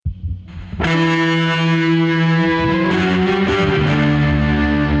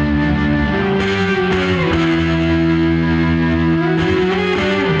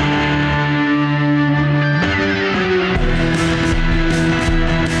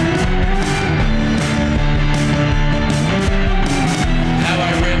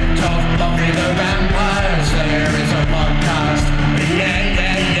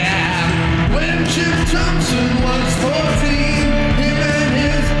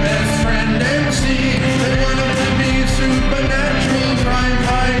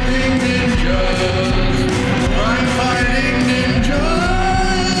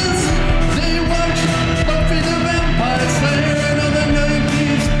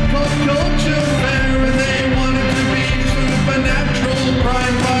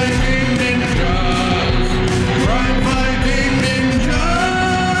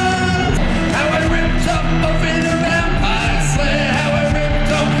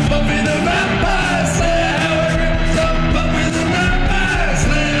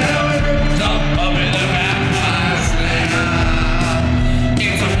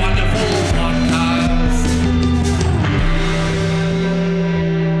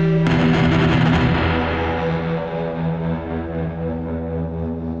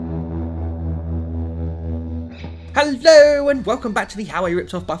Hello and welcome back to the How I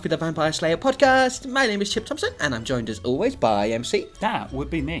Ripped Off Buffy the Vampire Slayer podcast. My name is Chip Thompson and I'm joined as always by MC. That would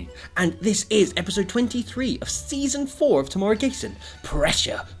be me. And this is episode 23 of season 4 of Tamora Gayson,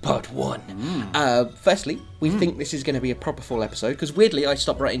 Pressure Part 1. Firstly, we think this is going to be a proper full episode because weirdly I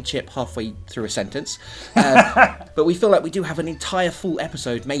stopped writing Chip halfway through a sentence. But we feel like we do have an entire full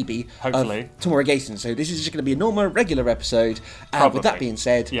episode maybe Hopefully. of Tamora Gayson. So this is just going to be a normal, regular episode. With that being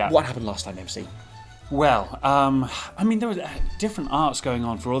said, What happened last time, MC? Well, there were different arcs going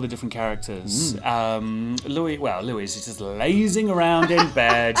on for all the different characters. Louise is just lazing around in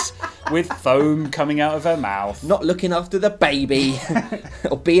bed with foam coming out of her mouth. Not looking after the baby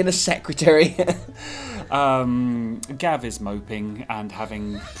or being a secretary. Gav is moping and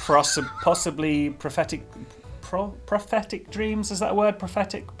having possibly prophetic dreams. Is that a word?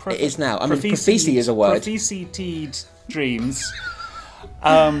 Prophetic? It is now. Prophecy is a word. Prophesied dreams.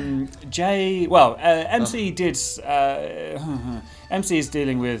 MC is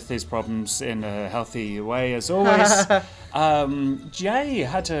dealing with his problems in a healthy way as always. Jay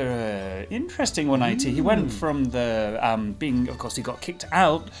had an interesting 180. He went from the he got kicked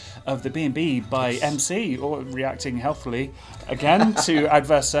out of the B&B by MC, or reacting healthily again to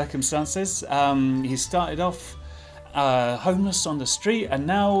adverse circumstances. He started off homeless on the street, and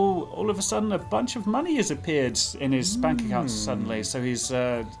now all of a sudden a bunch of money has appeared in his bank accounts suddenly. So he's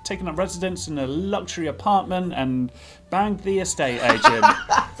taken up residence in a luxury apartment and banged the estate agent.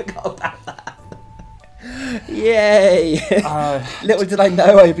 I forgot about that. Yay! Little did I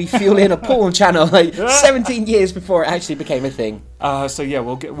know I'd be fueling a porn channel 17 years before it actually became a thing.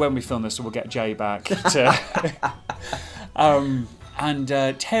 When we film this, we'll get Jay back to. And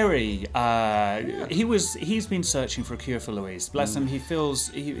Terry, he's been searching for a cure for Louise. Bless him, he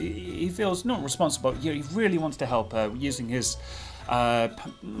feels not responsible. He really wants to help her using his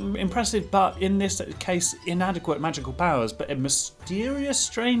impressive, but in this case, inadequate magical powers. But a mysterious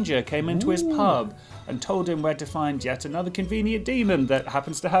stranger came into his pub and told him where to find yet another convenient demon that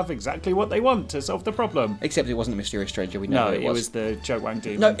happens to have exactly what they want to solve the problem. Except it wasn't a mysterious stranger, we know who it was. No, it was the Chokewang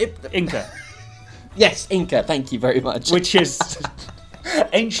demon. No, Inca. Yes, Inca, thank you very much. Which is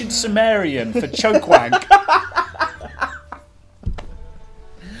ancient Sumerian for chokewank.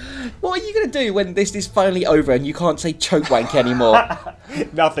 What are you going to do when this is finally over and you can't say chokewank anymore?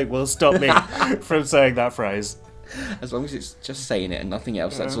 Nothing will stop me from saying that phrase. As long as it's just saying it and nothing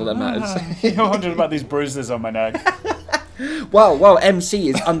else, that's all that matters. You're wondering about these bruises on my neck. Well, MC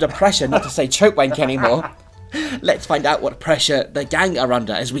is under pressure not to say chokewank anymore. Let's find out what pressure the gang are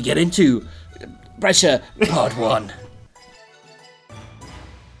under as we get into Pressure Part 1.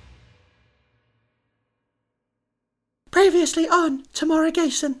 Previously on Tamora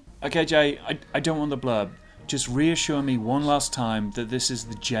Gayson. Okay, Jay, I don't want the blurb. Just reassure me one last time that this is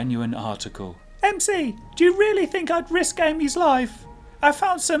the genuine article. MC, do you really think I'd risk Amy's life? I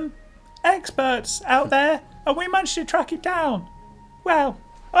found some experts out there and we managed to track it down. Well,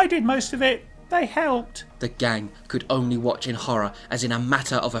 I did most of it. They helped. The gang could only watch in horror as in a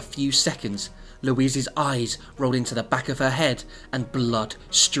matter of a few seconds, Louise's eyes rolled into the back of her head and blood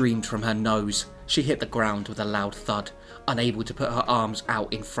streamed from her nose. She hit the ground with a loud thud, unable to put her arms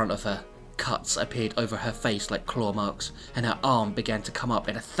out in front of her. Cuts appeared over her face like claw marks, and her arm began to come up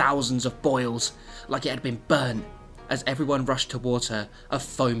in thousands of boils, like it had been burnt. As everyone rushed towards her, a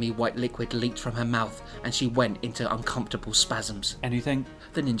foamy white liquid leaked from her mouth, and she went into uncomfortable spasms. Anything?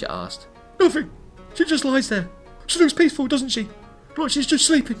 The ninja asked. Nothing. She just lies there. She looks peaceful, doesn't she? Like she's just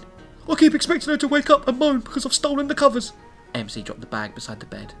sleeping. I keep expecting her to wake up and moan because I've stolen the covers. MC dropped the bag beside the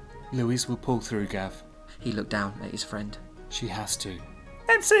bed. Louise will pull through, Gav. He looked down at his friend. She has to.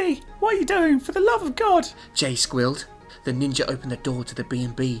 MC, what are you doing? For the love of God! Jay squealed. The ninja opened the door to the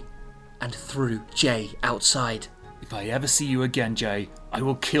B&B and threw Jay outside. If I ever see you again, Jay, I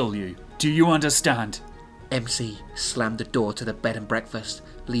will kill you. Do you understand? MC slammed the door to the bed and breakfast,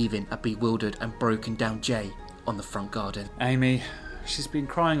 leaving a bewildered and broken down Jay on the front garden. Amy, she's been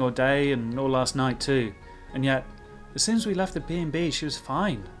crying all day and all last night too. And yet, as soon as we left the B&B, she was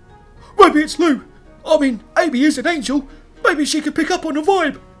fine. Maybe it's Lou. I mean, Amy is an angel. Maybe she could pick up on the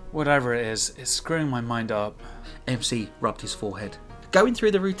vibe. Whatever it is, it's screwing my mind up. MC rubbed his forehead. Going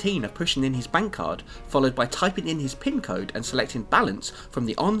through the routine of pushing in his bank card, followed by typing in his PIN code and selecting balance from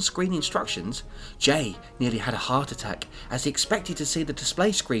the on-screen instructions, Jay nearly had a heart attack as he expected to see the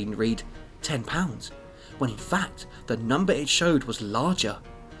display screen read £10, when in fact the number it showed was larger.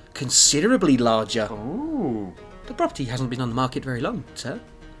 Considerably larger. Ooh. The property hasn't been on the market very long, sir,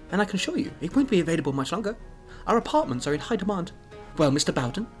 and I can assure you it won't be available much longer. Our apartments are in high demand. Well, Mr.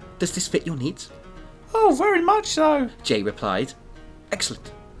 Bowden, does this fit your needs? Oh, very much so, Jay replied.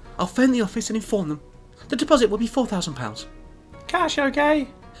 Excellent. I'll phone the office and inform them. The deposit will be £4,000. Cash, okay?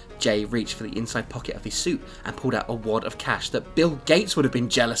 Jay reached for the inside pocket of his suit and pulled out a wad of cash that Bill Gates would have been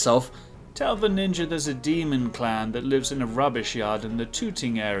jealous of. Tell the ninja there's a demon clan that lives in a rubbish yard in the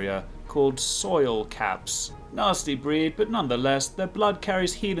Tooting area called Soil Caps. Nasty breed, but nonetheless, their blood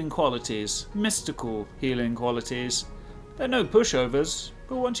carries healing qualities. Mystical healing qualities. They're no pushovers,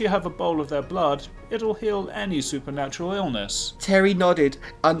 but once you have a bowl of their blood, it'll heal any supernatural illness. Terry nodded,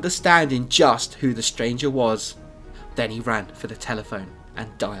 understanding just who the stranger was. Then he ran for the telephone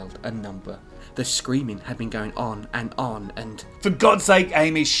and dialed a number. The screaming had been going on, and... For God's sake,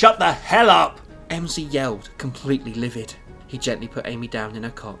 Amy, shut the hell up! MC yelled, completely livid. He gently put Amy down in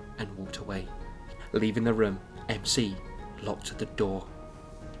her cot and walked away. Leaving the room, MC locked the door.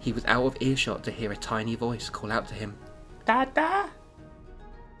 He was out of earshot to hear a tiny voice call out to him. Dada?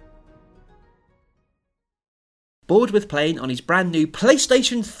 Bored with playing on his brand new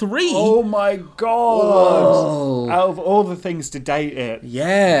PlayStation 3. Oh my God! Whoa. Out of all the things to date it,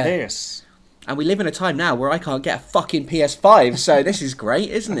 Yeah. this. And we live in a time now where I can't get a fucking PS5, so this is great,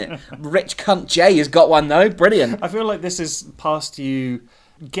 isn't it? Rich cunt Jay has got one though, brilliant. I feel like this is past you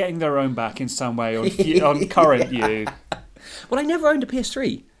getting their own back in some way on current you. Well, I never owned a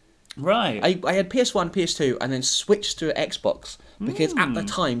PS3. Right. I had PS1, PS2, and then switched to Xbox because at the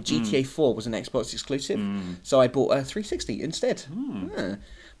time GTA 4 was an Xbox exclusive, so I bought a 360 instead.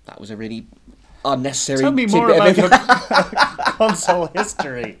 That was a really unnecessary. Tell me more about your console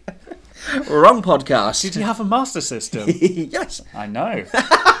history. Wrong podcast. Did you have a Master System? Yes. I know.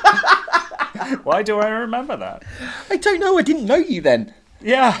 Why do I remember that? I don't know. I didn't know you then.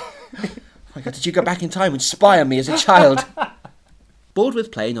 Yeah. Oh my God, did you go back in time and spy on me as a child? Bored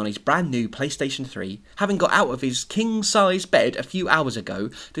with playing on his brand new PlayStation 3, having got out of his king-size bed a few hours ago,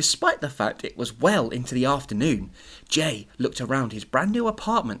 despite the fact it was well into the afternoon, Jay looked around his brand new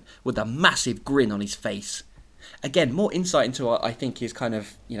apartment with a massive grin on his face. Again, more insight into what I think is kind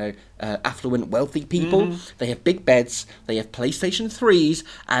of, affluent, wealthy people. Mm-hmm. They have big beds, they have PlayStation 3s,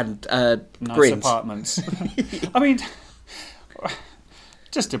 and nice grins. apartments. I mean...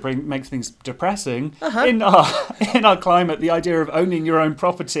 Just to make things depressing, in our climate, the idea of owning your own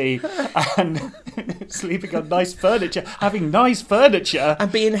property and sleeping on nice furniture, having nice furniture,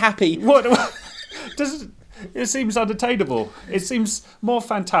 And being happy. It seems unattainable. It seems more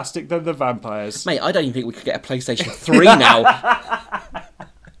fantastic than the vampires. Mate, I don't even think we could get a PlayStation 3 now.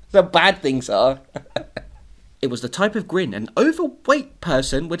 The bad things are. It was the type of grin an overweight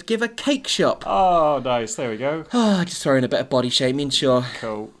person would give a cake shop. Oh, nice. There we go. Just throwing a bit of body shaming, sure.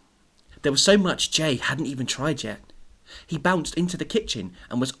 Cool. There was so much Jay hadn't even tried yet. He bounced into the kitchen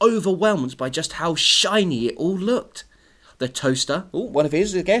and was overwhelmed by just how shiny it all looked. The toaster, one of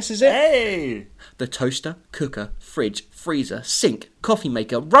his, I guess, is it? Hey! The toaster, cooker, fridge, freezer, sink, coffee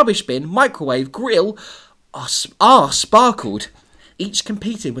maker, rubbish bin, microwave, grill are sparkled, each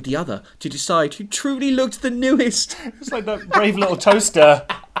competing with the other to decide who truly looked the newest. It's like that brave little toaster.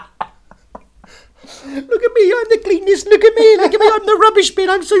 Look at me, I'm the cleanest, look at me, I'm the rubbish bin,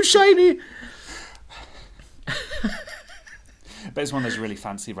 I'm so shiny. But it's one of those really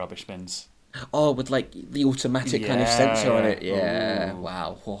fancy rubbish bins. Oh, with like the automatic kind of sensor on it. Yeah. Yeah,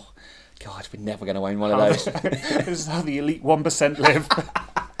 wow. Oh, God, we're never going to own one of those. This is how the elite 1% live.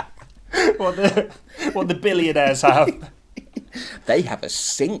 what the billionaires have. They have a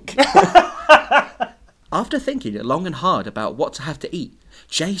sink. After thinking long and hard about what to have to eat,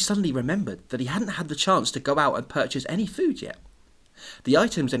 Jay suddenly remembered that he hadn't had the chance to go out and purchase any food yet. The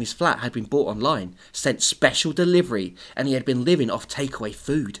items in his flat had been bought online, sent special delivery, and he had been living off takeaway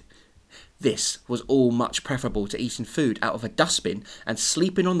food. This was all much preferable to eating food out of a dustbin and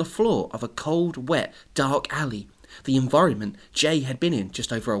sleeping on the floor of a cold, wet, dark alley, the environment Jay had been in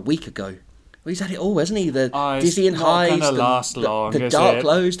just over a week ago. Well, he's had it all, hasn't he? The dizzying highs, the dark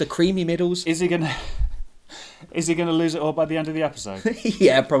lows, the creamy middles. Is he gonna lose it all by the end of the episode?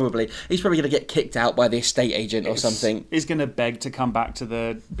 Yeah, probably. He's probably going to get kicked out by the estate agent or something. He's going to beg to come back to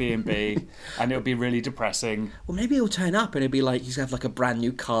the B&B and it'll be really depressing. Well, maybe he'll turn up and it'll be like he's going to have like a brand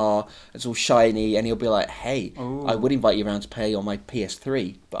new car. It's all shiny and he'll be like, hey, Ooh. I would invite you around to play on my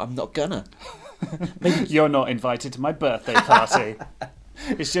PS3, but I'm not gonna. You're not invited to my birthday party.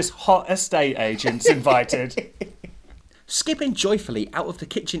 It's just hot estate agents invited. Skipping joyfully out of the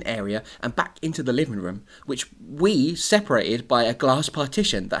kitchen area and back into the living room, which we separated by a glass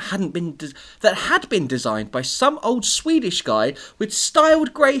partition that had been designed by some old Swedish guy with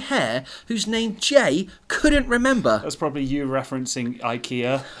styled grey hair whose name Jay couldn't remember. That's probably you referencing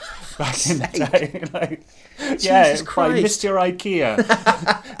IKEA back in the day. Yeah, Jesus by Christ. Mr.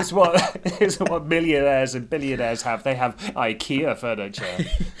 IKEA. it's what millionaires and billionaires have. They have IKEA furniture.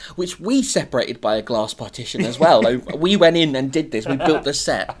 Which we separated by a glass partition as well. Like, we went in and did this. We built the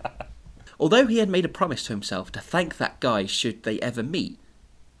set. Although he had made a promise to himself to thank that guy should they ever meet.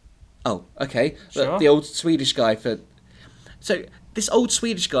 Oh, okay. Sure. The old Swedish guy for... So, this old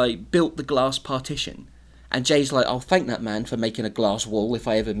Swedish guy built the glass partition. And Jay's like, I'll thank that man for making a glass wall if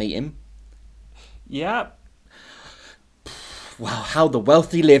I ever meet him. Yeah. Wow, how the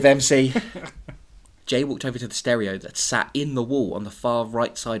wealthy live, MC. Jay walked over to the stereo that sat in the wall on the far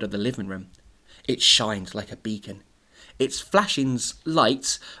right side of the living room. It shined like a beacon. Its flashing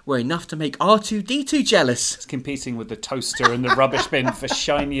lights were enough to make R2-D2 jealous. It's competing with the toaster and the rubbish bin for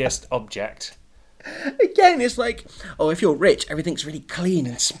shiniest object. Again, it's like, oh, if you're rich, everything's really clean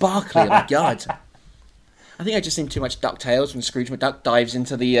and sparkly. Oh my God. I think I just seen too much DuckTales when Scrooge McDuck dives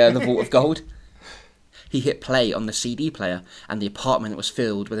into the vault of gold. He hit play on the CD player, and the apartment was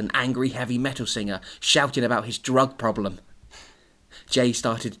filled with an angry heavy metal singer shouting about his drug problem. Jay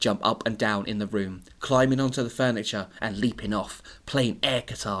started to jump up and down in the room, climbing onto the furniture and leaping off, playing air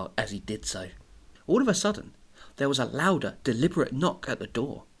guitar as he did so. All of a sudden, there was a louder, deliberate knock at the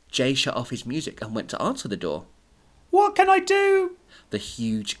door. Jay shut off his music and went to answer the door. What can I do? The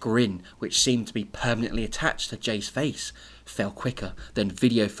huge grin, which seemed to be permanently attached to Jay's face, fell quicker than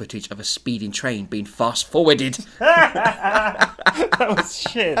video footage of a speeding train being fast-forwarded. That was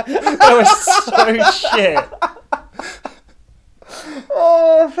shit. That was so shit.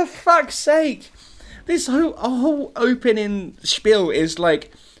 Oh, for fuck's sake. This whole opening spiel is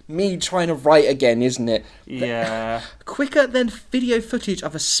like me trying to write again, isn't it? Yeah. Quicker than video footage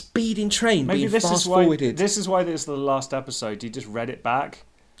of a speeding train Maybe being this is why fast-forwarded. this is the last episode. You just read it back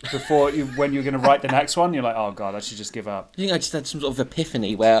before when you're going to write the next one. You're like, oh God, I should just give up. I think I just had some sort of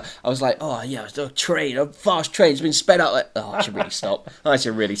epiphany where I was like, oh yeah, a train, a fast train's been sped up. Like, oh, I should really stop. I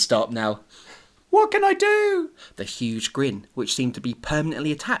should really stop now. What can I do? The huge grin, which seemed to be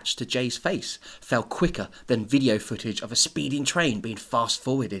permanently attached to Jay's face, fell quicker than video footage of a speeding train being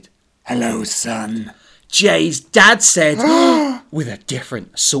fast-forwarded. Hello, son. Jay's dad said, with a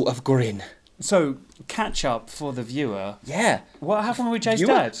different sort of grin. So, catch up for the viewer. Yeah. What happened with Jay's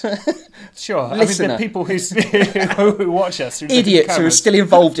Viewer? dad? Sure. Listener. I mean, the people who watch us. Through different Idiots who are cameras. still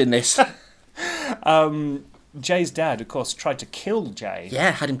involved in this. Jay's dad, of course, tried to kill Jay.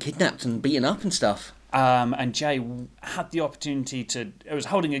 Yeah, had him kidnapped and beaten up and stuff. And Jay had the opportunity to. It was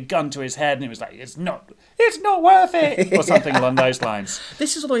holding a gun to his head, and it was like, "It's not worth it," or something along those lines.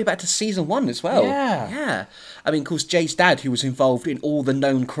 This is all the way back to season 1 as well. Yeah. Yeah. I mean, of course, Jay's dad, who was involved in all the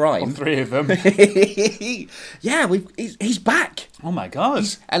known crime. 3 of them. Yeah, he's back. Oh my God.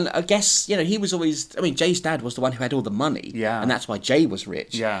 And I guess, he was always... I mean, Jay's dad was the one who had all the money. Yeah. And that's why Jay was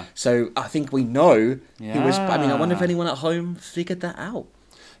rich. Yeah. So I think we know he was... I mean, I wonder if Yeah. anyone at home figured that out.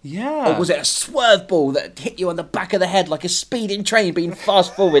 Yeah. Or was it a swerve ball that hit you on the back of the head like a speeding train being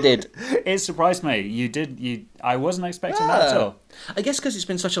fast-forwarded? It surprised me. I wasn't expecting that at all. I guess because it's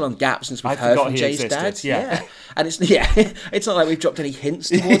been such a long gap since we've I heard forgot from he Jay's existed, dad. yeah. And it's not like we've dropped any hints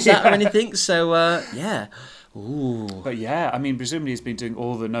towards that or anything. So, yeah. Ooh. But yeah, I mean, presumably he's been doing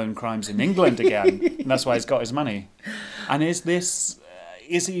all the known crimes in England again, and that's why he's got his money. And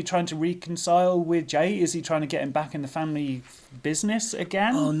is he trying to reconcile with Jay? Is he trying to get him back in the family business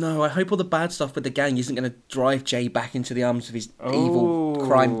again? Oh no, I hope all the bad stuff with the gang isn't going to drive Jay back into the arms of his evil,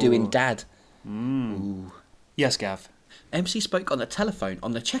 crime-doing dad. Yes, Gav. MC spoke on the telephone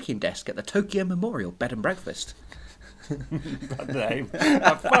on the check-in desk at the Tokyo Memorial Bed and Breakfast. That name.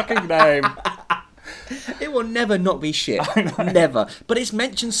 That fucking name. It will never not be shit. Never. But it's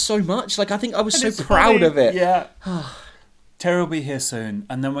mentioned so much. Like, I think I was And so it's proud funny. of it. Yeah. Terry will be here soon,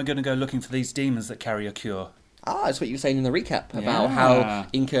 and then we're going to go looking for these demons that carry a cure. Ah, that's what you were saying in the recap about Yeah. how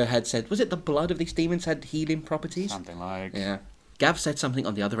Inca had said, was it the blood of these demons had healing properties? Something like. Yeah. Gav said something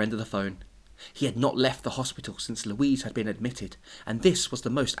on the other end of the phone. He had not left the hospital since Louise had been admitted, and this was the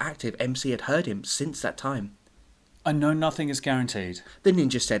most active MC had heard him since that time. I know nothing is guaranteed, The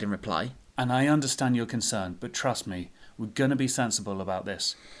ninja said in reply. and I understand your concern, but trust me, we're going to be sensible about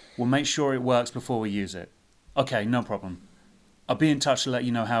this. We'll make sure it works before we use it. Okay, no problem. I'll be in touch to let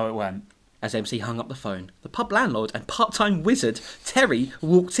you know how it went. As MC hung up the phone, the pub landlord and part-time wizard, Terry,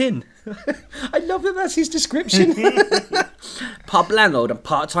 walked in. I love that that's his description. Pub landlord and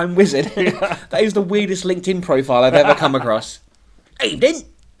part-time wizard. That is the weirdest LinkedIn profile I've ever come across. Evening,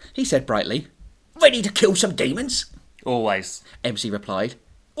 he said brightly. Ready to kill some demons? Always. MC replied.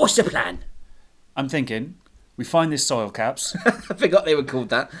 What's the plan? I'm thinking, we find these soil caps, I forgot they were called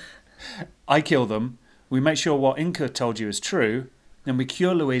that. I kill them, we make sure what Inca told you is true, Then we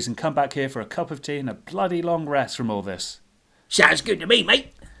cure Louise and come back here for a cup of tea and a bloody long rest from all this. Sounds good to me,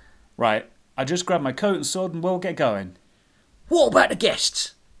 mate. Right, I just grabbed my coat and sword and we'll get going. What about the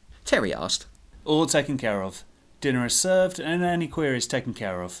guests? Terry asked. All taken care of. Dinner is served and any queries taken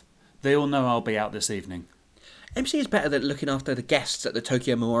care of. They all know I'll be out this evening. MC is better at looking after the guests at the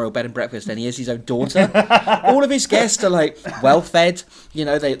Tokyo Memorial Bed and Breakfast than he is his own daughter. All of his guests are like well fed. You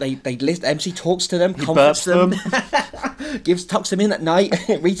know, they list. MC talks to them, comforts them, tucks them in at night,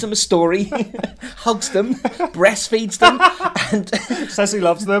 reads them a story, hugs them, breastfeeds them, and Says he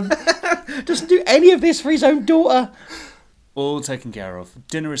loves them. doesn't do any of this for his own daughter. All taken care of.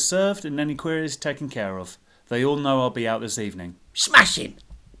 Dinner is served and any queries taken care of. They all know I'll be out this evening. Smashing!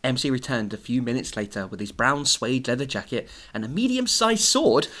 MC returned a few minutes later with his brown suede leather jacket and a medium-sized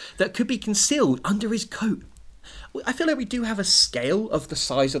sword that could be concealed under his coat. I feel like we do have a scale of the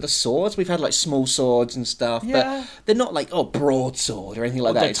size of the swords. We've had like small swords and stuff, Yeah. but they're not like broadsword or anything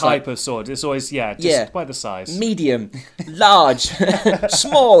like that. The It's type like of sword. It's always, just by the size. medium, large,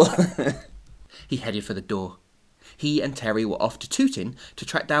 small. He headed for the door. He and Terry were off to Tooting to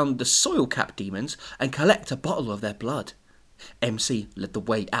track down the soil cap demons and collect a bottle of their blood. MC led the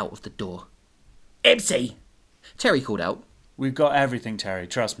way out of the door. MC! Terry called out. We've got everything, Terry.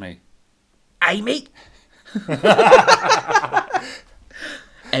 Trust me. Amy?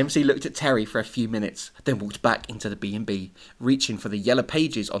 MC looked at Terry for a few minutes, then walked back into the B&B, reaching for the yellow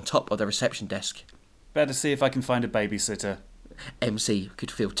pages on top of the reception desk. Better see if I can find a babysitter. MC could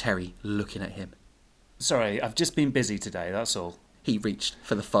feel Terry looking at him. Sorry, I've just been busy today, that's all. He reached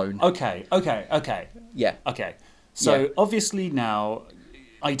for the phone. Okay. Yeah. Okay. So, Yeah. Obviously now,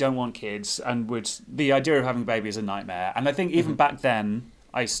 I don't want kids, and the idea of having a baby is a nightmare. And I think even back then,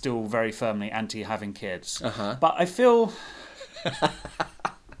 I still very firmly anti having kids. Uh-huh. But I feel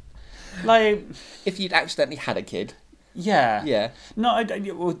like, If you'd accidentally had a kid. yeah. Yeah. No,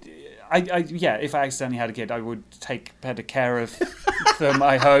 if I accidentally had a kid, I would take better care of them,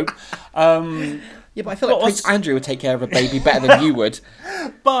 I hope. Yeah, but I feel like Prince Andrew would take care of a baby better than you would.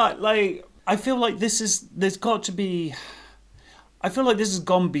 But, like, I feel like there's got to be... I feel like this has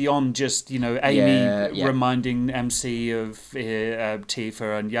gone beyond just, Amy Yeah. reminding MC of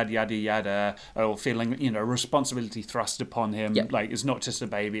Tifa and yada, yada, yada, or feeling, responsibility thrust upon him. Yeah. Like, it's not just a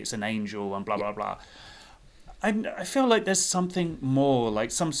baby, it's an angel and blah, blah, blah. I feel like there's something more,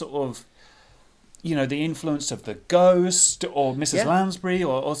 like some sort of, the influence of the ghost or Mrs. Yeah. Lansbury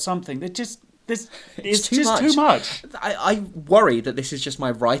or something. It's too just too much. I worry that this is just my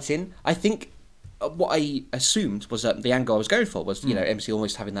writing. I think what I assumed was that the angle I was going for was, MC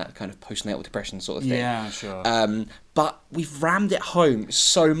almost having that kind of postnatal depression sort of thing. Yeah, sure. But we've rammed it home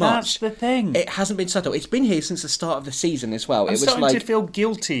so much. That's the thing. It hasn't been subtle. It's been here since the start of the season as well. I'm It was starting like to feel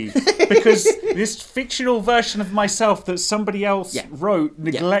guilty because this fictional version of myself that somebody else Yeah. wrote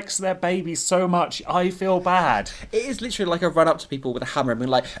neglects their baby so much. I feel bad. it is literally like a run up to people with a hammer and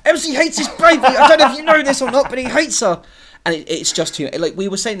being like, MC hates his baby. I don't know if you know this or not, but he hates her. And it's just too... Like, we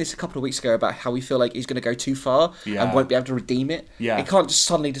were saying this a couple of weeks ago about how we feel like he's going to go too far Yeah. and won't be able to redeem it. Yeah. He can't just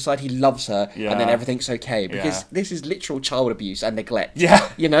suddenly decide he loves her and then Yeah. everything's okay. Because Yeah. this is literal child abuse and neglect. Yeah.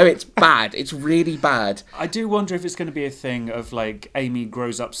 It's bad. It's really bad. I do wonder if it's going to be a thing of like Amy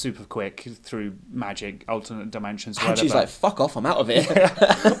grows up super quick through magic, alternate dimensions, And whatever. she's like, fuck off, I'm out of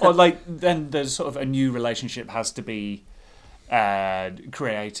it. Or like then there's sort of a new relationship has to be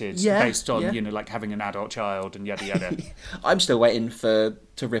created Yeah, based on yeah. like having an adult child and yada yada. I'm still waiting to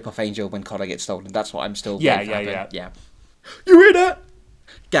rip off Angel when Connor gets stolen. That's what I'm still waiting for happen. Yeah. You hear that?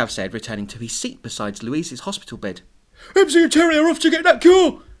 Gav said, returning to his seat beside Louise's hospital bed. MC and Terry are off to get that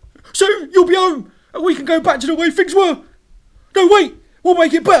cure. So you'll be home and we can go back to the way things were. No, wait, we'll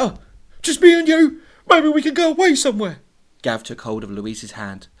make it better. Just me and you. Maybe we can go away somewhere. Gav took hold of Louise's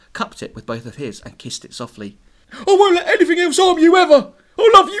hand, cupped it with both of his and kissed it softly. I won't let anything else harm you ever.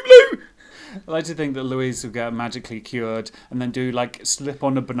 I love you, Lou. I like to think that Louise will get magically cured and then do like slip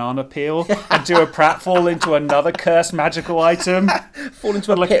on a banana peel and do a pratfall into another cursed magical item. Fall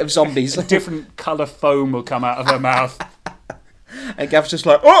into a pit of zombies. A different colour foam will come out of her mouth. And Gav's just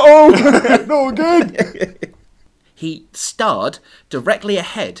like, Uh-oh. Not again. He stared directly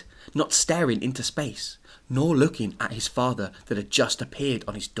ahead, not staring into space, nor looking at his father that had just appeared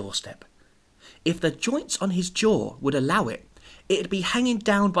on his doorstep. If the joints on his jaw would allow it, it'd be hanging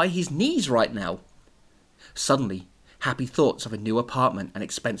down by his knees right now. Suddenly, happy thoughts of a new apartment and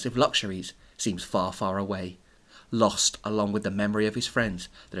expensive luxuries seemed far, far away, lost along with the memory of his friends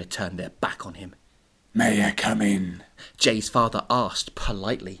that had turned their back on him. May I come in? Jay's father asked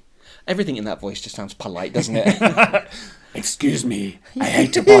politely. Everything in that voice just sounds polite, doesn't it? Excuse me, I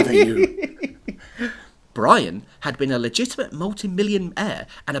hate to bother you. Brian had been a legitimate multi-millionaire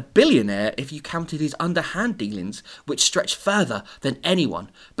and a billionaire if you counted his underhand dealings, which stretched further than anyone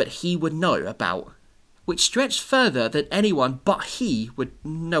but he would know about. Which stretched further than anyone but he would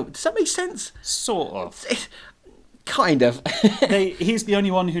know. Does that make sense? Sort of. Kind of. He's the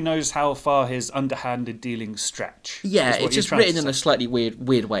only one who knows how far his underhanded dealings stretch. Yeah, is what it's you're just trying written to in a say. slightly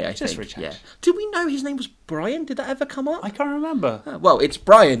weird way, I Just think. for chat. Yeah. Did we know his name was Brian? Did that ever come up? I can't remember. Well, it's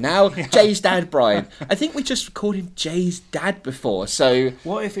Brian now. Jay's dad, Brian. I think we just called him Jay's dad before, so...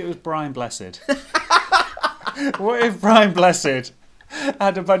 What if it was Brian Blessed? What if Brian Blessed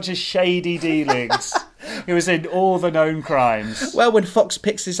had a bunch of shady dealings? He was in all the known crimes. Well, when Fox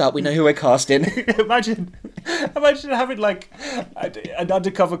picks this up, we know who we're casting. Imagine having like an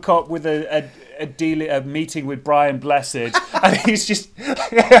undercover cop with a meeting with Brian Blessed, and he's just,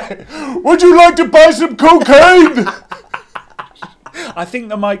 would you like to buy some cocaine? I think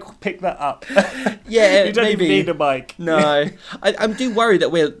the mic picked that up. Yeah, you don't maybe. even need a mic. No. I'm do worried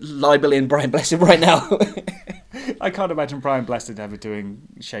that we're libeling Brian Blessed right now. I can't imagine Brian Blessed ever doing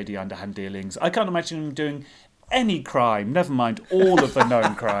shady underhand dealings. I can't imagine him doing any crime, never mind all of the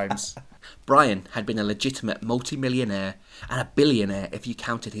known crimes. Brian had been a legitimate multi-millionaire and a billionaire if you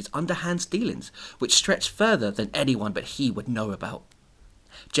counted his underhand dealings, which stretched further than anyone but he would know about.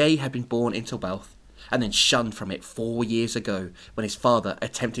 Jay had been born into wealth and then shunned from it 4 years ago when his father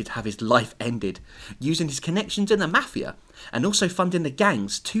attempted to have his life ended, using his connections in the mafia and also funding the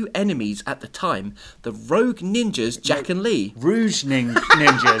gang's two enemies at the time, the rogue ninjas Jack and Lee. Rouge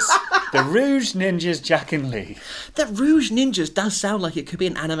Ninjas. The Rouge Ninjas, Jack and Lee. That Rouge Ninjas does sound like it could be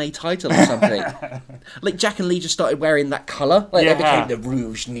an anime title or something. Like Jack and Lee just started wearing that colour. Like Yeah. they became the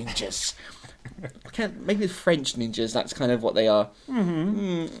Rouge Ninjas. Maybe the French ninjas, that's kind of what they are.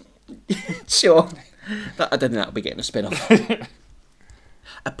 Mm-hmm. Sure. I don't think that'll be getting a spin-off.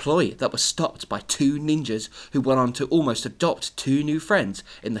 A ploy that was stopped by two ninjas who went on to almost adopt two new friends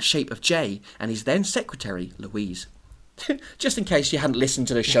in the shape of Jay and his then secretary, Louise. Just in case you hadn't listened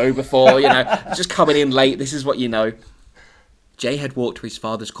to the show before, just coming in late, this is what you know. Jay had worked for his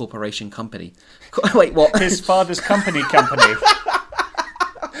father's corporation company. Wait, what? His father's company.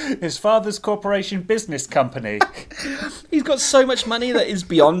 His father's corporation business company. He's got so much money that is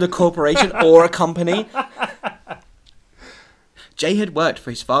beyond a corporation or a company. Jay had worked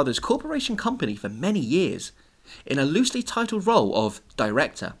for his father's corporation company for many years, in a loosely titled role of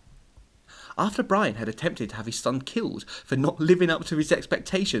director. After Brian had attempted to have his son killed for not living up to his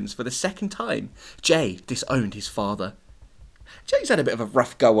expectations for the second time, Jay disowned his father. Jay's had a bit of a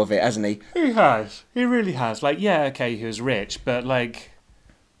rough go of it, hasn't he? He has. He really has. Like, yeah, okay, he was rich, but like,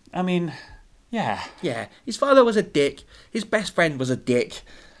 I mean, yeah. Yeah, his father was a dick. His best friend was a dick.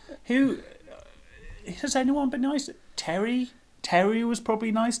 Who has anyone been nice? Terry? Terry was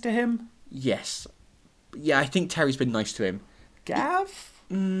probably nice to him. Yes. Yeah, I think Terry's been nice to him. Gav?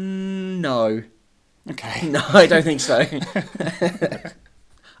 No. Okay. No, I don't think so.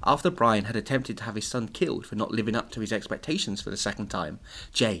 After Brian had attempted to have his son killed for not living up to his expectations for the second time,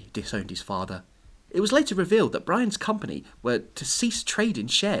 Jay disowned his father. It was later revealed that Brian's company were to cease trade in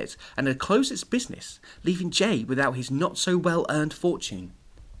shares and had closed its business, leaving Jay without his not-so-well-earned fortune.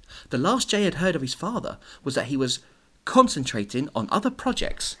 The last Jay had heard of his father was that he was concentrating on other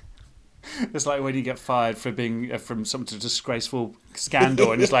projects. It's like when you get fired for being from some disgraceful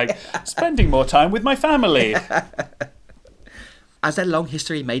scandal and it's like, spending more time with my family. As their long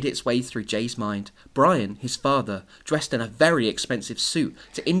history made its way through Jay's mind, Brian, his father, dressed in a very expensive suit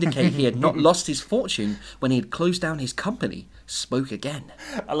to indicate he had not lost his fortune when he had closed down his company, spoke again.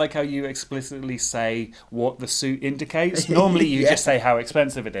 I like how you explicitly say what the suit indicates. Normally you just say how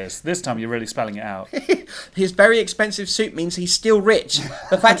expensive it is. This time you're really spelling it out. His very expensive suit means he's still rich.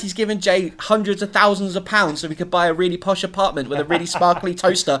 The fact he's given Jay hundreds of thousands of pounds so he could buy a really posh apartment with a really sparkly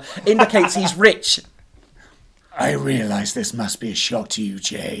toaster indicates he's rich. I realise this must be a shock to you,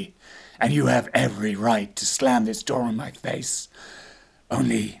 Jay, and you have every right to slam this door in my face.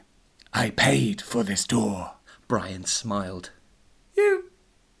 Only, I paid for this door. Brian smiled. You...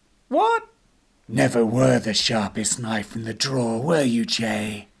 what? Never were the sharpest knife in the drawer, were you,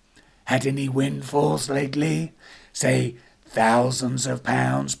 Jay? Had any windfalls lately? Say, thousands of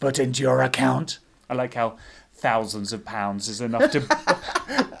pounds put into your account? I like how thousands of pounds is enough to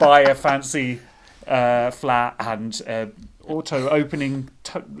buy a fancy flat and auto-opening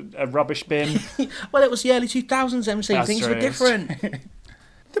a rubbish bin. Well, it was the early 2000s, MC. That's Things true. were different.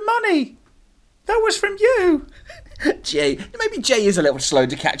 The money! That was from you! Jay, maybe Jay is a little slow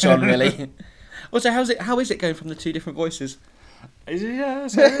to catch on, really. Also, how is it going from the two different voices? Yeah,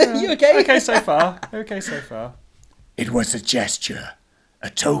 You okay? Okay so far. Okay so far. It was a gesture, a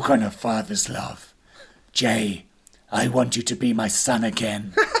token of father's love. Jay, I want you to be my son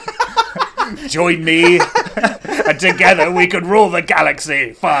again. Join me, and together we could rule the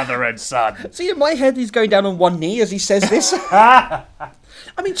galaxy, father and son. See, in my head, he's going down on one knee as he says this. I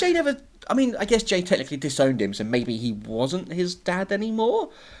mean, Jay never... I mean, I guess Jay technically disowned him, so maybe he wasn't his dad anymore.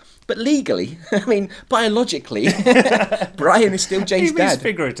 But legally, I mean, biologically, Brian is still Jay's He means dad.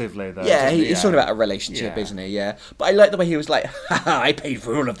 figuratively, though. Yeah, doesn't he? he's talking about a relationship, Yeah. isn't he? Yeah. But I like the way he was like, "Ha, I paid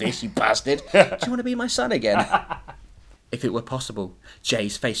for all of this, you bastard. Do you want to be my son again?" If it were possible,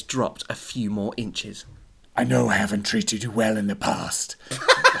 Jay's face dropped a few more inches. I know I haven't treated you well in the past.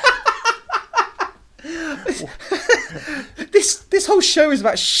 This whole show is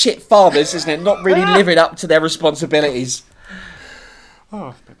about shit fathers, isn't it? Not really living up to their responsibilities. Oh,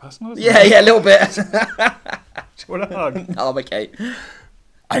 a bit personal, isn't Yeah, it? yeah, a little bit. Do you want a hug? Oh, okay.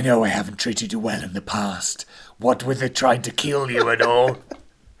 I know I haven't treated you well in the past, what with it trying to kill you and all.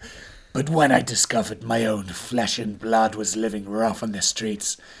 But when I discovered my own flesh and blood was living rough on the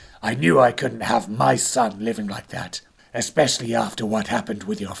streets, I knew I couldn't have my son living like that, especially after what happened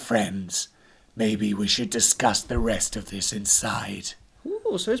with your friends. Maybe we should discuss the rest of this inside.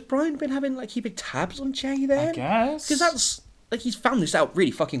 Ooh, so has Brian been having, like, keeping tabs on Jay then? I guess. Because that's, like, he's found this out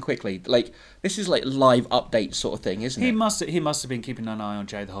really fucking quickly. Like, this is, like, live update sort of thing, isn't He it? must have been keeping an eye on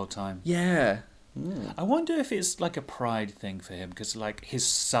Jay the whole time. Yeah. I wonder if it's like a pride thing for him, because like his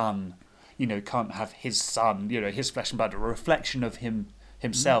son, can't have his son, his flesh and blood, a reflection of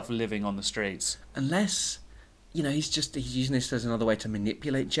himself living on the streets, Unless, he's using this as another way to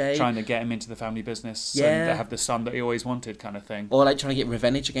manipulate Jay. trying to get him into the family business Yeah. and have the son that he always wanted, kind of thing. Or, like, trying to get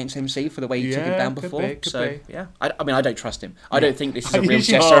revenge against MC for the way he took him Yeah, down could before. be, could So, be. yeah. I mean, I don't trust him. I don't think this is Are a real you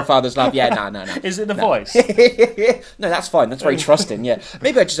gesture sure? of father's love. Yeah, no. Is it the voice? No, that's fine. That's very trusting, yeah.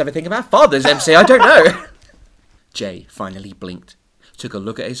 Maybe I just have a think about fathers, MC. I don't know. Jay finally blinked, took a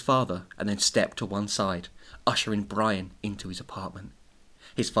look at his father, and then stepped to one side, ushering Brian into his apartment.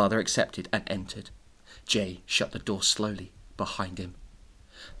 His father accepted and entered. Jay shut the door slowly behind him.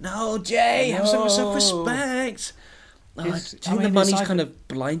 No, Jay, have some No. self-respect. Oh, do you It's- think I the mean, money's it's kind either- of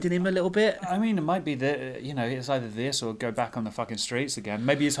blinding him a little bit? I mean, it might be that, it's either this or go back on the fucking streets again.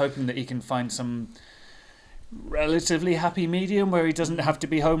 Maybe he's hoping that he can find some relatively happy medium where he doesn't have to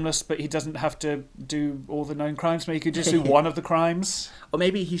be homeless, but he doesn't have to do all the known crimes. Maybe he could just do one of the crimes. Or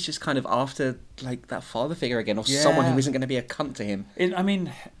maybe he's just kind of after, like, that father figure again, or someone who Yeah. isn't going to be a cunt to him. I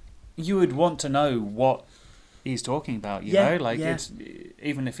mean, you would want to know what he's talking about, you Yeah, know? Like, yeah. it's,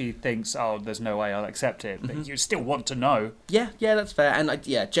 even if he thinks, oh, there's no way I'll accept it, but you still want to know. Yeah, that's fair. And,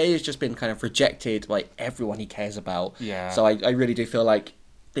 Jay has just been kind of rejected by everyone he cares about. Yeah. So I really do feel like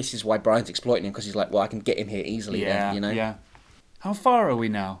this is why Brian's exploiting him, because he's like, well, I can get him here easily then, Yeah. How far are we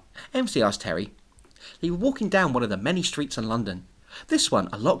now? MC asked Terry. They were walking down one of the many streets in London. This one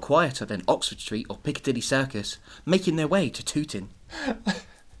a lot quieter than Oxford Street or Piccadilly Circus, making their way to Tooting.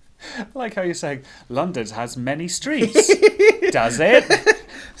 I like how you're saying, London has many streets. Does it?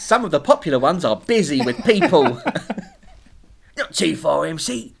 Some of the popular ones are busy with people. Not too far,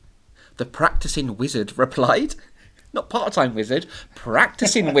 MC. The practicing wizard replied. Not part-time wizard,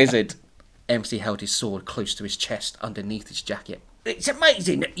 practicing wizard. MC held his sword close to his chest underneath his jacket. It's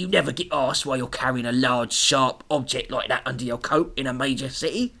amazing that you never get asked why you're carrying a large, sharp object like that under your coat in a major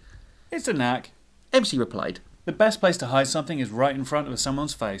city. It's a knack. MC replied. The best place to hide something is right in front of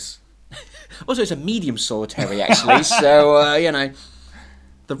someone's face. Also, it's a medium sword, Terry, actually, so,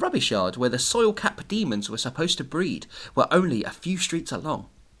 The rubbish yard where the soil-capped demons were supposed to breed were only a few streets along.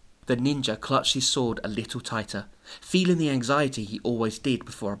 The ninja clutched his sword a little tighter, feeling the anxiety he always did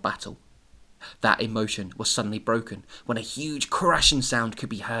before a battle. That emotion was suddenly broken when a huge crashing sound could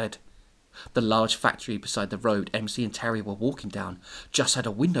be heard. The large factory beside the road MC and Terry were walking down just had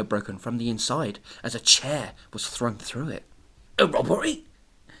a window broken from the inside as a chair was thrown through it. A robbery?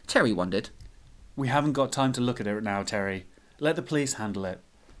 Terry wondered. We haven't got time to look at it now, Terry. Let the police handle it.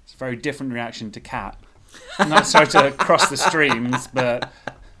 It's a very different reaction to Cat. I'm not sorry to cross the streams, but...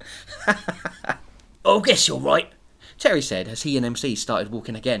 Oh, guess you're right, Terry said as he and MC started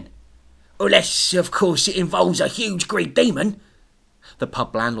walking again. Unless, of course, it involves a huge green demon, the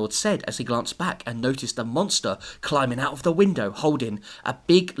pub landlord said as he glanced back and noticed a monster climbing out of the window holding a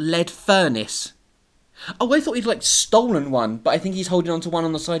big lead furnace. Oh, I thought he'd, stolen one, but I think he's holding onto one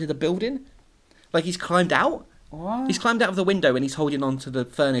on the side of the building. Like, he's climbed out? What? He's climbed out of the window and he's holding onto the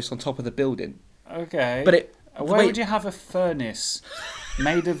furnace on top of the building. Okay. But Why would you have a furnace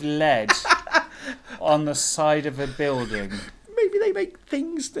made of lead on the side of a building? Maybe they make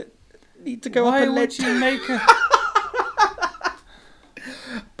things that need to go Why up a lead... would you make a...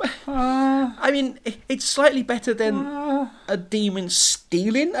 I mean, it's slightly better than a demon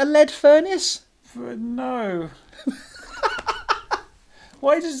stealing a lead furnace. No.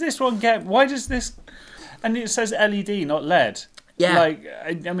 Why does this one get... Why does this... And it says LED, not LED. Yeah. Like,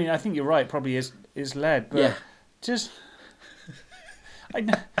 I mean, I think you're right. Probably is LED. But Yeah. just...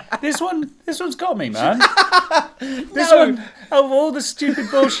 this one's got me, man. This one, of all the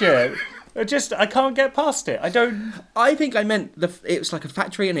stupid bullshit, I can't get past it. I think I meant it was like a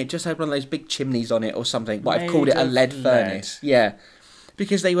factory and it just had one of those big chimneys on it or something, but I've called it a lead furnace. Yeah.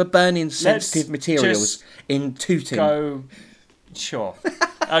 Because they were burning sensitive materials in tooting. Sure.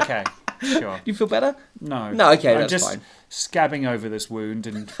 Okay, sure. Do you feel better? No. No, okay, I'm that's just fine. scabbing over this wound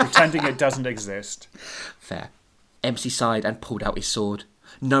and pretending it doesn't exist. Fair. MC sighed and pulled out his sword,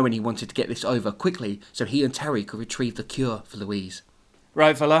 knowing he wanted to get this over quickly so he and Terry could retrieve the cure for Louise.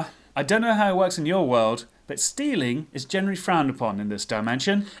 Right, fella. I don't know how it works in your world, but stealing is generally frowned upon in this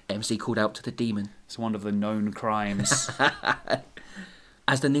dimension. MC called out to the demon. It's one of the known crimes.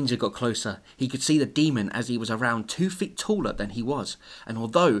 As the ninja got closer, he could see the demon as he was around 2 feet taller than he was, and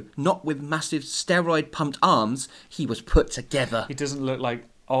although not with massive steroid-pumped arms, he was put together. He doesn't look like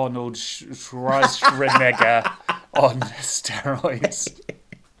Arnold Schwarzenegger on steroids.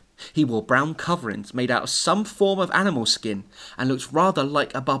 He wore brown coverings made out of some form of animal skin and looked rather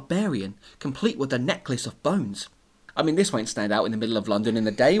like a barbarian, complete with a necklace of bones. I mean, this won't stand out in the middle of London in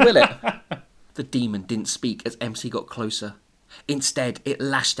the day, will it? The demon didn't speak as MC got closer. Instead, it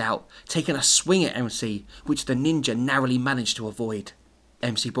lashed out, taking a swing at MC, which the ninja narrowly managed to avoid.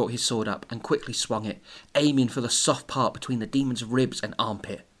 MC brought his sword up and quickly swung it, aiming for the soft part between the demon's ribs and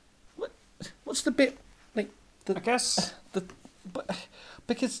armpit. What's the bit, like, I guess...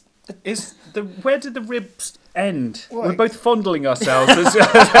 because... Where did the ribs end? What? We're both fondling ourselves as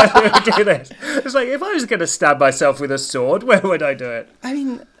we do this. It's like, if I was going to stab myself with a sword, where would I do it? I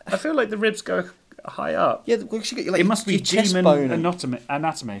mean... I feel like the ribs go high up. Yeah, like, it must be demon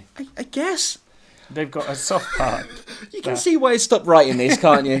anatomy. I guess. They've got a soft part. You can see why I stopped writing this,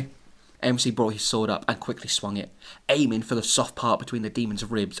 can't you? MC brought his sword up and quickly swung it, aiming for the soft part between the demon's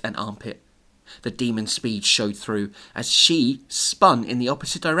ribs and armpit. The demon's speed showed through as she spun in the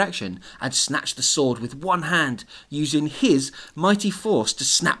opposite direction and snatched the sword with one hand, using his mighty force to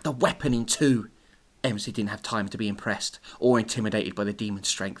snap the weapon in two. MC didn't have time to be impressed or intimidated by the demon's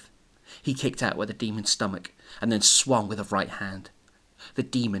strength. He kicked out with the demon's stomach and then swung with a right hand. The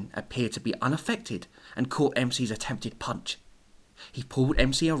demon appeared to be unaffected and caught MC's attempted punch. He pulled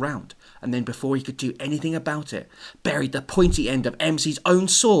MC around and then, before he could do anything about it, buried the pointy end of MC's own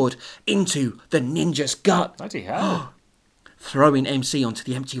sword into the ninja's gut. Bloody hell. Throwing MC onto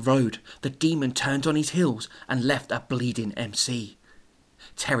the empty road, the demon turned on his heels and left a bleeding MC.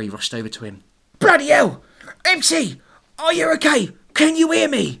 Terry rushed over to him. Bloody hell! MC! Are you okay? Can you hear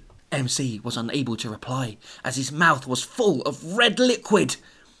me? MC was unable to reply as his mouth was full of red liquid.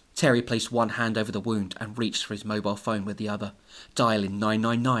 Terry placed one hand over the wound and reached for his mobile phone with the other, dialing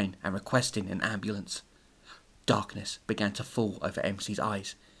 999 and requesting an ambulance. Darkness began to fall over MC's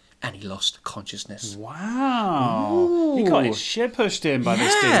eyes and he lost consciousness. Wow. Ooh. He got his shit pushed in by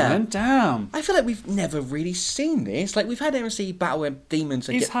this demon. Damn. I feel like we've never really seen this. Like, we've had MC battle with demons.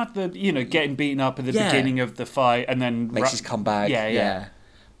 He's had the, getting beaten up at the beginning of the fight and then... makes his comeback. Yeah.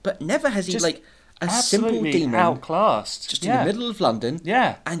 But never has he, Just like, a simple demon... outclassed. Just in the middle of London.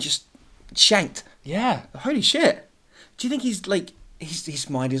 Yeah. And just shanked. Yeah. Holy shit. Do you think he's, like... His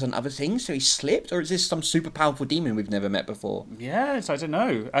mind is on other things, so he slipped? Or is this some super powerful demon we've never met before? Yes, I don't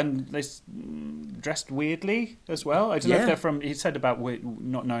know. And they dressed weirdly as well. I don't know if they're from... He said about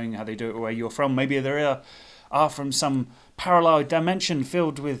not knowing how they do it or where you're from. Maybe they are from some parallel dimension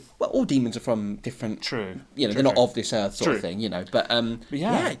filled with... Well, all demons are from different... True. They're not of this earth sort of thing, But,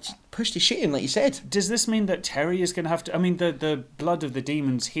 it pushed his shit in, like you said. Does this mean that Terry is going to have to... I mean, the blood of the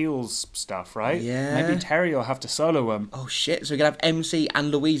demons heals stuff, right? Yeah. Maybe Terry will have to solo him. Oh, shit. So we're going to have MC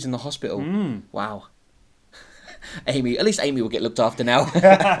and Louise in the hospital. Wow. Amy... At least Amy will get looked after now.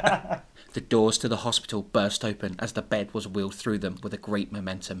 The doors to the hospital burst open as the bed was wheeled through them with a great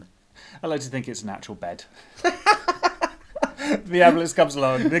momentum. I like to think it's an actual bed. The ambulance comes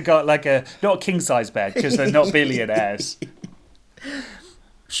along. They've got like not a king-size bed because they're not billionaires.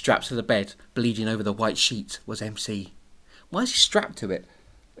 Strapped to the bed, bleeding over the white sheet, was MC. Why is he strapped to it?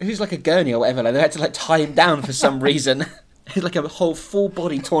 He's like a gurney or whatever. Like, they had to tie him down for some reason. He's like a whole full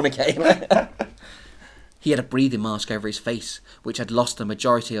body tourniquet. He had a breathing mask over his face, which had lost the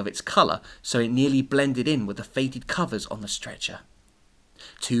majority of its colour, so it nearly blended in with the faded covers on the stretcher.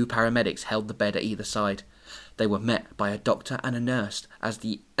 2 paramedics held the bed at either side. They were met by a doctor and a nurse as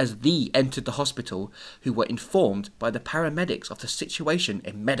the entered the hospital, who were informed by the paramedics of the situation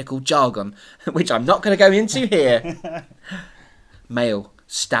in medical jargon, which I'm not going to go into here. Male,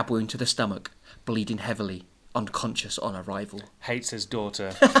 stab wound to the stomach. bleeding heavily, unconscious on arrival. Hates his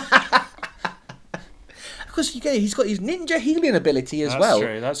daughter. Because he's got his ninja healing ability as well.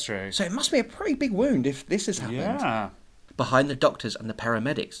 That's true. So it must be a pretty big wound if this has happened. Yeah. Behind the doctors and the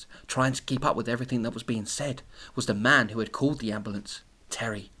paramedics, trying to keep up with everything that was being said, was the man who had called the ambulance,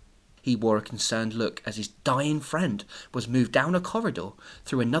 Terry. He wore a concerned look as his dying friend was moved down a corridor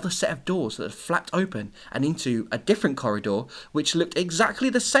through another set of doors that had flapped open and into a different corridor which looked exactly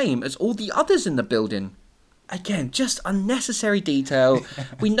the same as all the others in the building. Again, just unnecessary detail.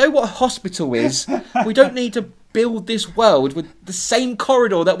 We know what a hospital is. We don't need to build this world with the same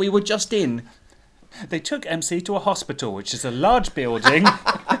corridor that we were just in. They took MC to a hospital, which is a large building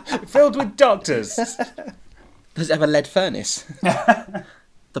filled with doctors. Does it have a lead furnace?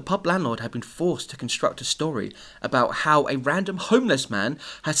 The pub landlord had been forced to construct a story about how a random homeless man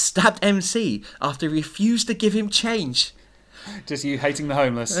had stabbed MC after he refused to give him change. Just you hating the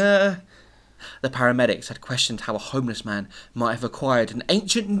homeless. The paramedics had questioned how a homeless man might have acquired an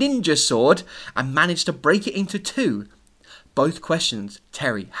ancient ninja sword and managed to break it into two. Both questions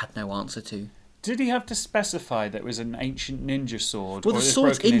Terry had no answer to. Did he have to specify that it was an ancient ninja sword? Well, or the it was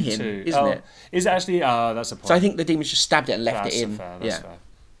sword's broken in him, two? isn't it? Is it actually? That's a point. So I think the demons just stabbed it and left That's it in. fair, that's fair.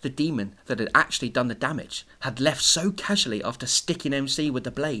 The demon that had actually done the damage had left so casually after sticking MC with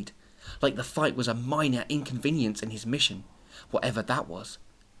the blade, like the fight was a minor inconvenience in his mission, whatever that was.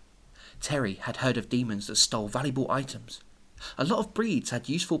 Terry had heard of demons that stole valuable items. A lot of breeds had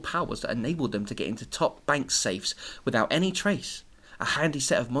useful powers that enabled them to get into top bank safes without any trace. A handy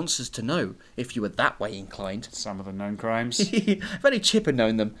set of monsters to know, if you were that way inclined. Some of the known crimes. If only Chip had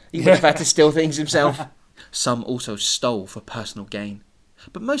known them, he would have had to steal things himself. Some also stole for personal gain.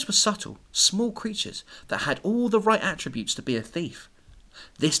 But most were subtle, small creatures that had all the right attributes to be a thief.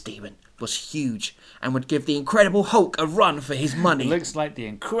 This demon was huge and would give the Incredible Hulk a run for his money. Looks like the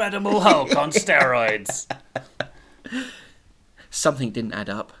Incredible Hulk on steroids. Something didn't add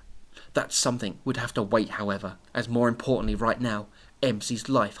up. That something would have to wait, however, as more importantly right now, MC's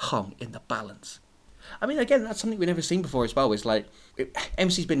life hung in the balance. I mean, again, that's something we've never seen before as well. It's like,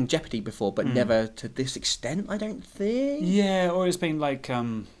 MC's been in jeopardy before, but never to this extent, I don't think. Yeah, or it's been like,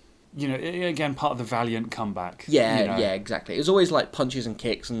 again, part of the Valiant comeback. Yeah, yeah, exactly. It was always like punches and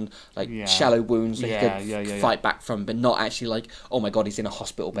kicks and like shallow wounds that he could fight back from, but not actually like, oh my god, he's in a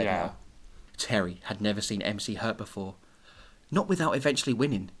hospital bed now. Terry had never seen MC hurt before. Not without eventually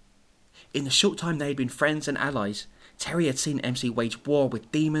winning. In the short time they had been friends and allies, Terry had seen MC wage war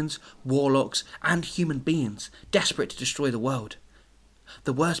with demons, warlocks, and human beings, desperate to destroy the world.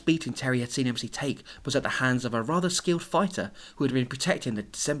 The worst beating Terry had seen MC take was at the hands of a rather skilled fighter who had been protecting the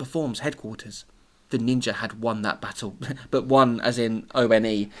December Forms headquarters. The ninja had won that battle, but won as in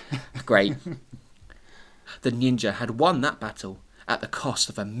O-N-E. Great. The ninja had won that battle at the cost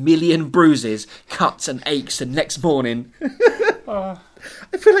of 1,000,000 bruises, cuts and aches the next morning. I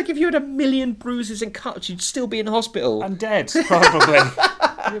feel like if you had 1,000,000 bruises and cuts, you'd still be in hospital. And dead, probably.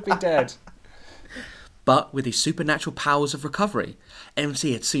 You'd be dead. But with his supernatural powers of recovery,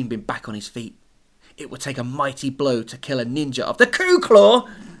 MC had soon been back on his feet. It would take a mighty blow to kill a ninja of the Coup Claw.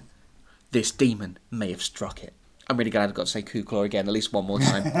 This demon may have struck it. I'm really glad I've got to say Coup Claw again, at least one more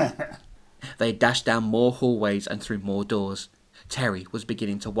time. They dashed down more hallways and through more doors. Terry was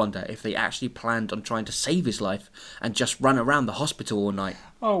beginning to wonder if they actually planned on trying to save his life and just run around the hospital all night.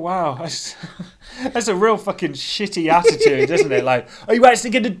 Oh, wow. That's a real fucking shitty attitude, isn't it? Like, are you actually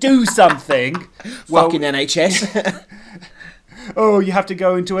going to do something? Fucking NHS. Oh, you have to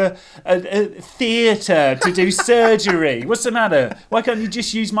go into a theatre to do surgery. What's the matter? Why can't you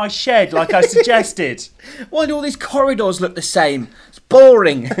just use my shed like I suggested? Why do all these corridors look the same? It's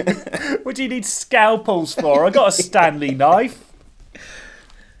boring. What do you need scalpels for? I got a Stanley knife.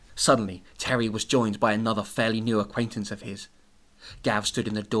 Suddenly, Terry was joined by another fairly new acquaintance of his. Gav stood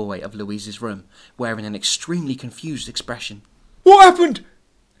in the doorway of Louise's room, wearing an extremely confused expression. What happened?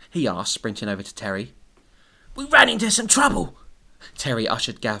 He asked, sprinting over to Terry. We ran into some trouble. Terry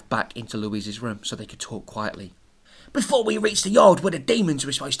ushered Gav back into Louise's room so they could talk quietly. Before we reached the yard where the demons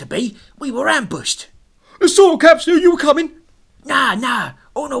were supposed to be, we were ambushed. The Sword Caps knew you were coming. Nah,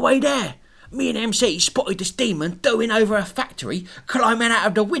 on the way there. Me and MC spotted this demon doing over a factory, climbing out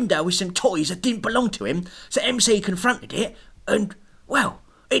of the window with some toys that didn't belong to him, so MC confronted it, and, well,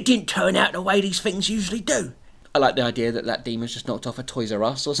 it didn't turn out the way these things usually do. I like the idea that demon's just knocked off a Toys R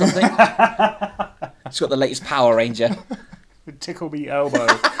Us or something. It's got the latest Power Ranger. Tickle me elbow.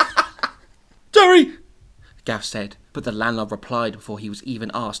 Terry! Gav said, but the landlord replied before he was even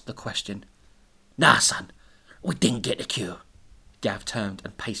asked the question. Nah, son, we didn't get the cure. Gav turned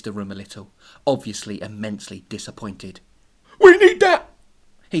and paced the room a little, obviously immensely disappointed. We need that!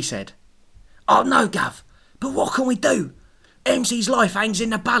 He said, Oh no, Gav, but what can we do? MC's life hangs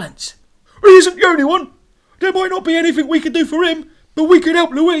in the balance. He isn't the only one. There might not be anything we can do for him, but we can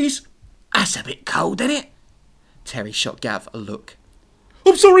help Louise. That's a bit cold, isn't it? Terry shot Gav a look.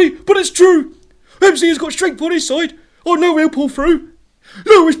 I'm sorry, but it's true. MC has got strength on his side. I know he'll pull through.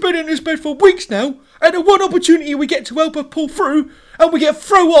 Lou has been in his bed for weeks now, and the one opportunity we get to help her pull through, and we get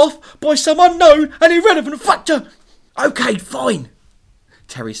thrown off by some unknown and irrelevant factor. Okay, fine,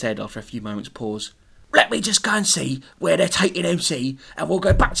 Terry said after a few moments' pause. Let me just go and see where they're taking MC, and we'll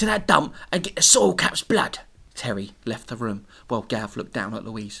go back to that dump and get the soil cap's blood. Terry left the room while Gav looked down at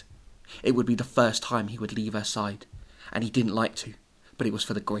Louise. It would be the first time he would leave her side, and he didn't like to, but it was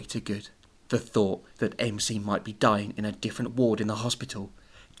for the greater good. The thought that MC might be dying in a different ward in the hospital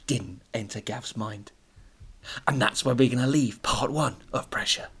didn't enter Gav's mind. And that's where we're going to leave part 1 of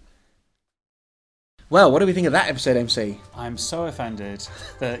Pressure. Well, what do we think of that episode, MC? I'm so offended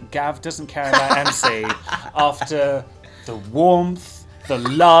that Gav doesn't care about MC after the warmth, the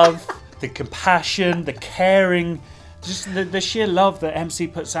love, the compassion, the caring, just the sheer love that MC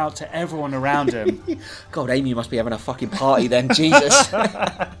puts out to everyone around him. God, Amy must be having a fucking party then, Jesus.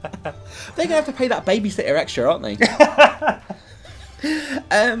 They're going to have to pay that babysitter extra, aren't they?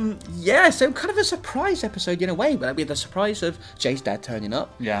 Yeah, so kind of a surprise episode in a way. But we had the surprise of Jay's dad turning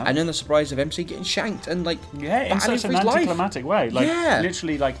up. Yeah. And then the surprise of MC getting shanked and, like, Yeah, in battling such for an his life. anticlimactic way. Like, Yeah.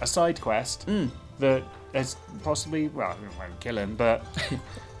 literally like a side quest that is possibly, well, I won't kill him, but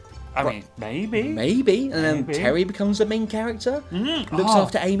I mean, maybe. Maybe. And then Maybe. Terry becomes the main character. Looks Oh.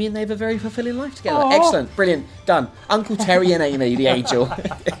 after Amy and they have a very fulfilling life together. Oh. Excellent. Brilliant. Done. Uncle Terry and Amy, the angel.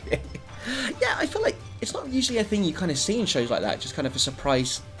 Yeah, I feel like it's not usually a thing you kind of see in shows like that. Just kind of a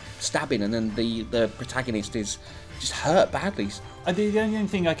surprise stabbing and then the protagonist is just hurt badly. The only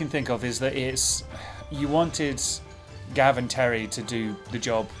thing I can think of is that you wanted Gav and Terry to do the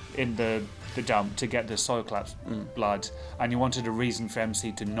job in the dump to get the soil collapse blood, and you wanted a reason for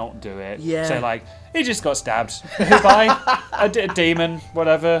MC to not do it. Yeah. So like, he just got stabbed by a demon,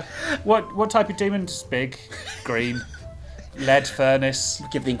 whatever. What type of demon? Just big, green, lead furnace.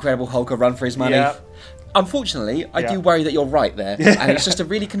 Give the Incredible Hulk a run for his money. Yeah. Unfortunately, I Yeah. do worry that you're right there, and it's just a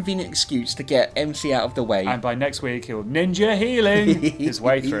really convenient excuse to get MC out of the way. And by next week, he'll ninja healing his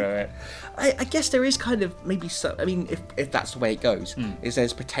way through it. I guess there is kind of maybe so. I mean, if that's the way it goes, is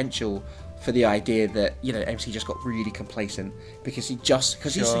there's potential for the idea that, you know, MC just got really complacent because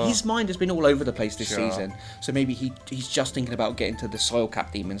Sure. his mind has been all over the place this Sure. season. So maybe he's just thinking about getting to the soil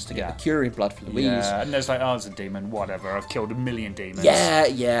cap demons to get Yeah. the curing blood for Louise. Yeah, and there's like, oh, it's a demon, whatever. I've killed 1,000,000 demons.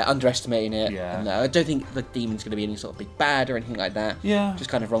 Yeah, underestimating it. Yeah. No, I don't think the demon's going to be any sort of big bad or anything like that. Yeah. Just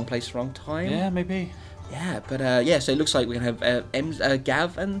kind of wrong place, wrong time. Yeah, maybe. Yeah, but so it looks like we're going to have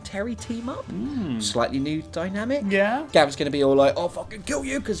Gav and Terry team up. Slightly new dynamic. Yeah. Gav's going to be all like, "I'll fucking kill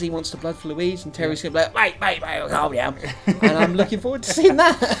you," because he wants the blood for Louise, and Terry's going to be like, wait, calm down. And I'm looking forward to seeing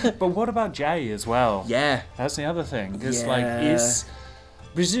that. But what about Jay as well? Yeah. That's the other thing. Because, Yeah. is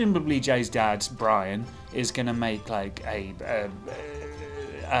presumably Jay's dad, Brian, is going to make like a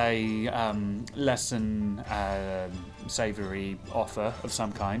less than savoury offer of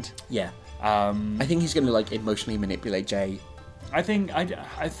some kind. Yeah. I think he's going to like emotionally manipulate Jay. I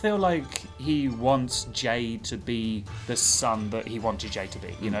feel like he wants Jay to be the son that he wanted Jay to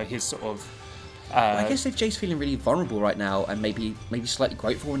be. You know, his sort of. I guess if Jay's feeling really vulnerable right now and maybe slightly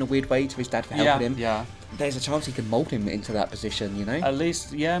grateful in a weird way to his dad for helping him, Yeah. there's a chance he can mould him into that position, you know? At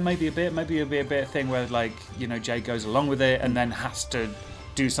least, yeah, maybe a bit thing where, like, you know, Jay goes along with it and then has to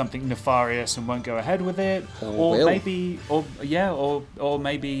do something nefarious and won't go ahead with it, Or will. maybe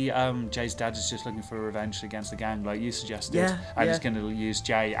Jay's dad is just looking for revenge against the gang, like you suggested, Yeah, and yeah. is going to use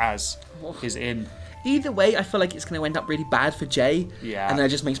Jay as his in. Either way, I feel like it's going to end up really bad for Jay. Yeah. And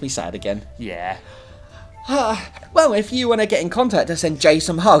that just makes me sad again. Yeah. Well, if you want to get in contact to send Jay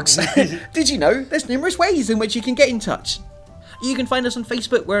some hugs, did you know there's numerous ways in which you can get in touch? You can find us on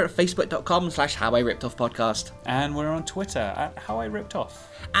Facebook. We're at facebook.com/HowIRippedOffPodcast. And we're on Twitter at How I Ripped Off.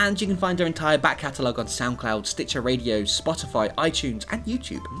 And you can find our entire back catalogue on SoundCloud, Stitcher Radio, Spotify, iTunes, and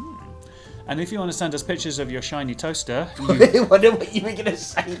YouTube. And if you want to send us pictures of your shiny toaster, I wonder what you were going to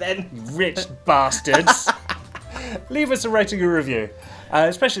say then. rich bastards, leave us a rating or review.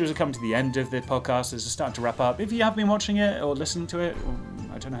 Especially as we come to the end of the podcast, as it's starting to wrap up. If you have been watching it or listening to it, or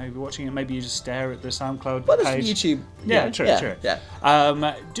I don't know how you're watching it, maybe you just stare at the SoundCloud Well, page. that's YouTube. Yeah, true. Yeah.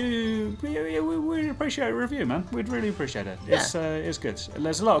 We'd appreciate a review, man. We'd really appreciate it. It's good.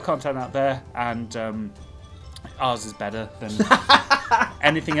 There's a lot of content out there, and ours is better than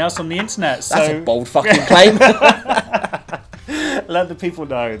anything else on the internet. So That's a bold fucking claim. let the people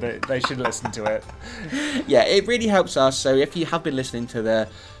know that they should listen to it. Yeah, it really helps us. So if you have been listening to the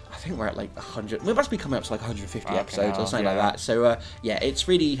I think we're at like 100. We must be coming up to like 150 episodes or something yeah. like that. So yeah, it's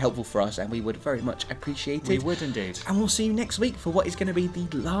really helpful for us, and we would very much appreciate We it. would indeed. And we'll see you next week for what is going to be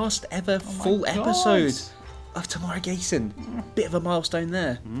the last ever full God. episode of Tomorrow Gason. Bit of a milestone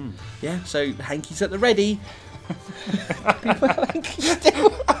there. Yeah, so hankies at the ready. Hankies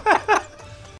still.